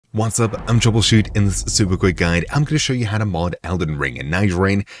What's up, I'm Troubleshoot. In this super quick guide, I'm going to show you how to mod Elden Ring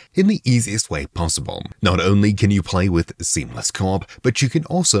Nightreign in the easiest way possible. Not only can you play with Steamless Co-op, but you can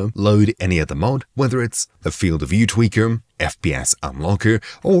also load any other mod, whether it's a field of view tweaker, FPS unlocker,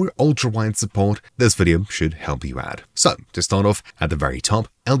 or ultrawide support. This video should help you out. So, to start off, at the very top,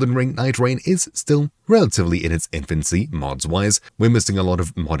 Elden Ring Nightreign is still relatively in its infancy mods-wise. We're missing a lot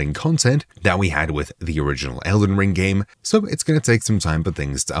of modding content that we had with the original Elden Ring game, so it's going to take some time for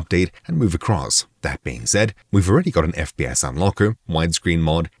things to update and move across. That being said, we've already got an FPS unlocker, widescreen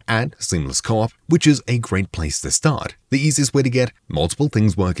mod, and Steamless Co-op, which is a great place to start. The easiest way to get multiple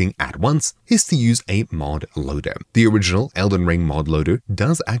things working at once is to use a mod loader. The original Elden Ring mod loader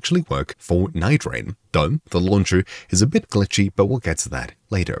does actually work for Nightreign, though the launcher is a bit glitchy, but we'll get to that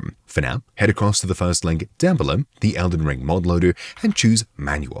later. For now, head across to the first link down below, the Elden Ring mod loader, and choose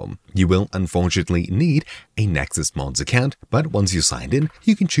Manual. You will unfortunately need a Nexus Mods account, but once you're signed in,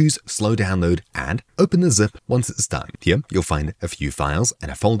 you can choose Slow Download and open the zip once it's done. Here, you'll find a few files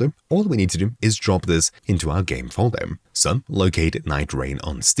and a folder. All we need to do is drop this into our game folder. So, locate Nightreign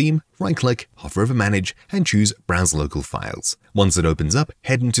on Steam, right-click, hover over Manage, and choose Browse Local Files. Once it opens up,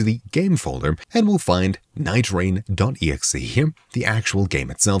 head into the game folder, and we'll find nightreign.exe here, the actual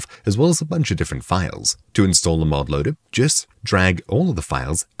game itself, as well as a bunch of different files. To install the mod loader, just drag all of the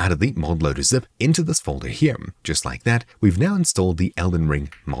files out of the mod loader zip into this folder here. Just like that, we've now installed the Elden Ring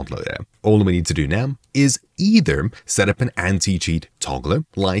mod loader. All we need to do now is either set up an anti-cheat toggler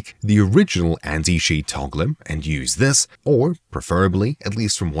like the original anti-cheat toggler and use this, or preferably, at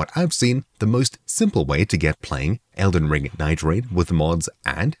least from what I've seen, the most simple way to get playing Elden Ring Nightreign with mods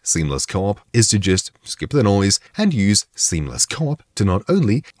and Seamless Co-op is to just skip the noise and use Seamless Co-op to not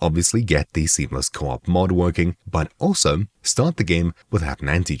only obviously get the Seamless Co-op mod working, but also start the game without an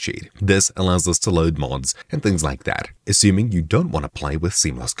anti-cheat. This allows us to load mods and things like that. Assuming you don't want to play with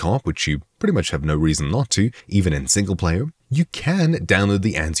Seamless Co-op, which you pretty much have no reason not to, even in single player, you can download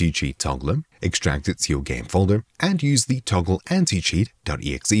the anti-cheat toggler, extract it to your game folder, and use the toggle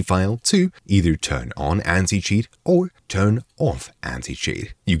anticheat.exe file to either turn on anti-cheat or turn off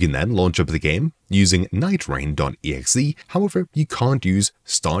anti-cheat. You can then launch up the game using nightreign.exe. However, you can't use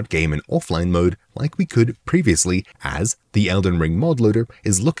start game in offline mode like we could previously, as the Elden Ring mod loader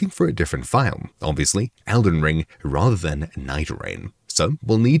is looking for a different file, obviously Elden Ring rather than Nightreign. So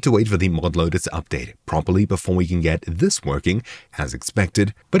we'll need to wait for the mod loader to update properly before we can get this working as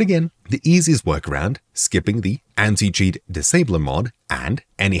expected. But again, the easiest workaround, skipping the anti-cheat disabler mod and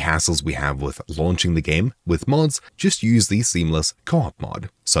any hassles we have with launching the game with mods, just use the Seamless Co-op mod.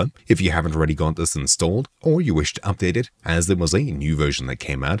 So if you haven't already got this installed or you wish to update it as there was a new version that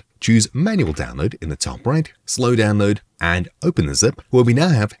came out, choose Manual Download in the top right, Slow Download, and open the zip where we now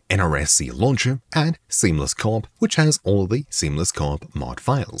have NRSC Launcher and Seamless Co-op, which has all of the Seamless Co-op mod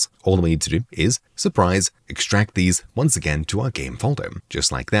files. All we need to do is, surprise, extract these once again to our game folder.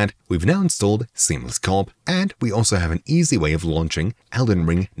 Just like that, we've now installed Seamless Co-op, and we also have an easy way of launching Elden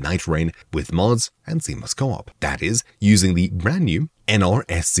Ring Nightreign with mods and Seamless Co-op. That is, using the brand new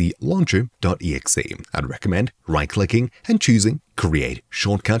NRSC Launcher.exe. I'd recommend right-clicking and choosing Create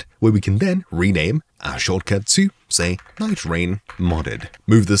Shortcut, where we can then rename our shortcut to, say, Nightreign Modded.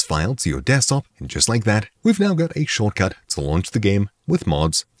 Move this file to your desktop, and just like that, we've now got a shortcut to launch the game with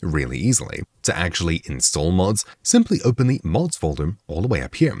mods really easily. To actually install mods, simply open the mods folder all the way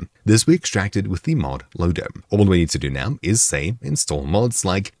up here. This we extracted with the mod loader. All we need to do now is say install mods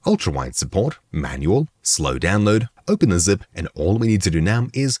like Ultrawide support, Manual, Slow Download, open the zip, and all we need to do now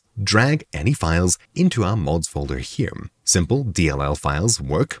is drag any files into our mods folder here. Simple DLL files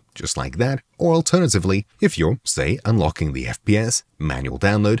work just like that, or alternatively, if you're, say, unlocking the FPS, Manual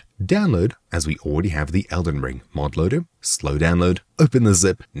Download, download, as we already have the Elden Ring mod loader, Slow Download, open the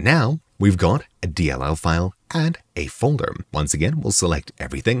zip. Now we've got a DLL file and a folder. Once again, we'll select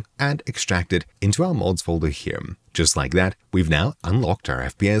everything and extract it into our mods folder here. Just like that, we've now unlocked our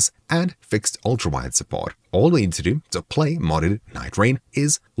FPS and fixed ultrawide support. All we need to do to play modded Nightreign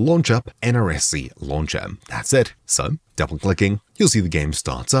is launch up NRSC Launcher. That's it. So, double-clicking, you'll see the game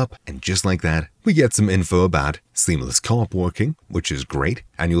starts up, and just like that, we get some info about Seamless Co-op working, which is great,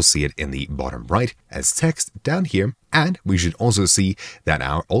 and you'll see it in the bottom right as text down here, and we should also see that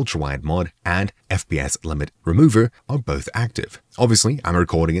our ultrawide mod and FPS limit remover are both active. Obviously, I'm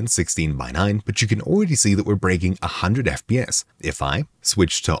recording in 16:9, but you can already see that we're breaking 100 FPS. If I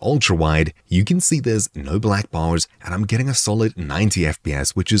switch to ultrawide, you can see there's no black bars, and I'm getting a solid 90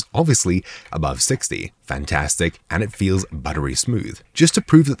 FPS, which is obviously above 60. Fantastic, and it feels buttery smooth. Just to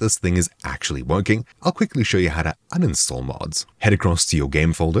prove that this thing is actually working, I'll quickly show you how to uninstall mods. Head across to your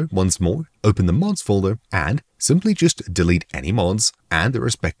game folder once more, open the mods folder, and simply just delete any mods and the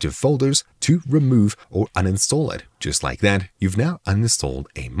respective folders to remove or uninstall it. Just like that, you've now uninstalled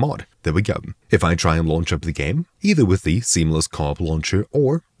a mod. There we go. If I try and launch up the game, either with the Steamless Co-op launcher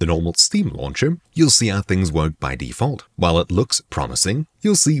or the normal Steam launcher, you'll see how things work by default. While it looks promising,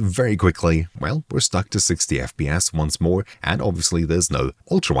 you'll see very quickly, well, we're stuck to 60 FPS once more, and obviously there's no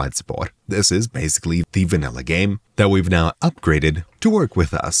ultrawide support. This is basically the vanilla game that we've now upgraded to work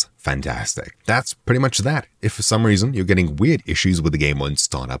with us. Fantastic. That's pretty much that. If for some reason you're getting weird issues with the game won't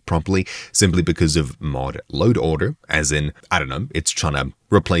start up properly simply because of mod load order, as in, I don't know, it's trying to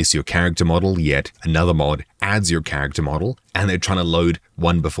replace your character model, yet another mod adds your character model, and they're trying to load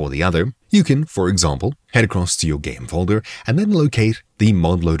one before the other, you can, for example, head across to your game folder and then locate the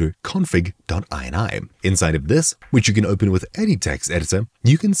modloader config.ini. Inside of this, which you can open with any text editor,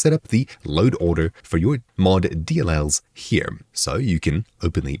 you can set up the load order for your mod DLLs here. So you can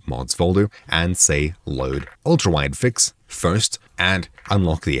open the mods folder and say load ultrawide fix first and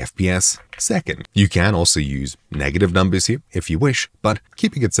unlock the FPS second. You can also use negative numbers here if you wish, but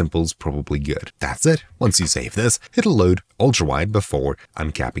keeping it simple is probably good. That's it. Once you save this, it'll load ultrawide before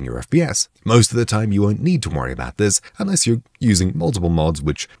uncapping your FPS. Most of the time you won't need to worry about this unless you're using multiple mods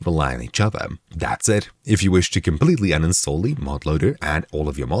which rely on each other. That's it. If you wish to completely uninstall the mod loader and all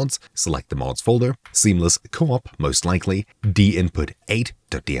of your mods, select the mods folder, Steamless Co-op most likely,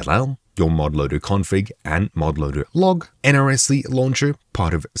 dinput8.dll, your modloader config and modloader log, NRSC launcher,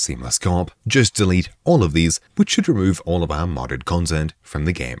 part of Steamless Co-op. Just delete all of these, which should remove all of our modded content from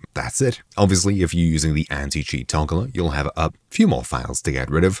the game. That's it. Obviously, if you're using the Anticheat toggler, you'll have a few more files to get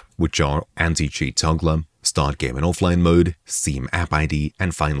rid of, which are Anticheat toggler, start game in offline mode, Steam app ID,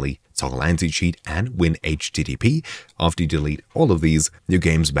 and finally toggle Anticheat and WinHTTP. After you delete all of these, your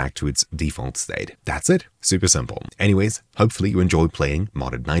game's back to its default state. That's it. Super simple. Anyways, hopefully you enjoyed playing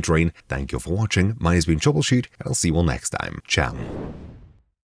Modded Nightreign. Thank you for watching. Mine has been Troubleshoot, and I'll see you all next time. Ciao.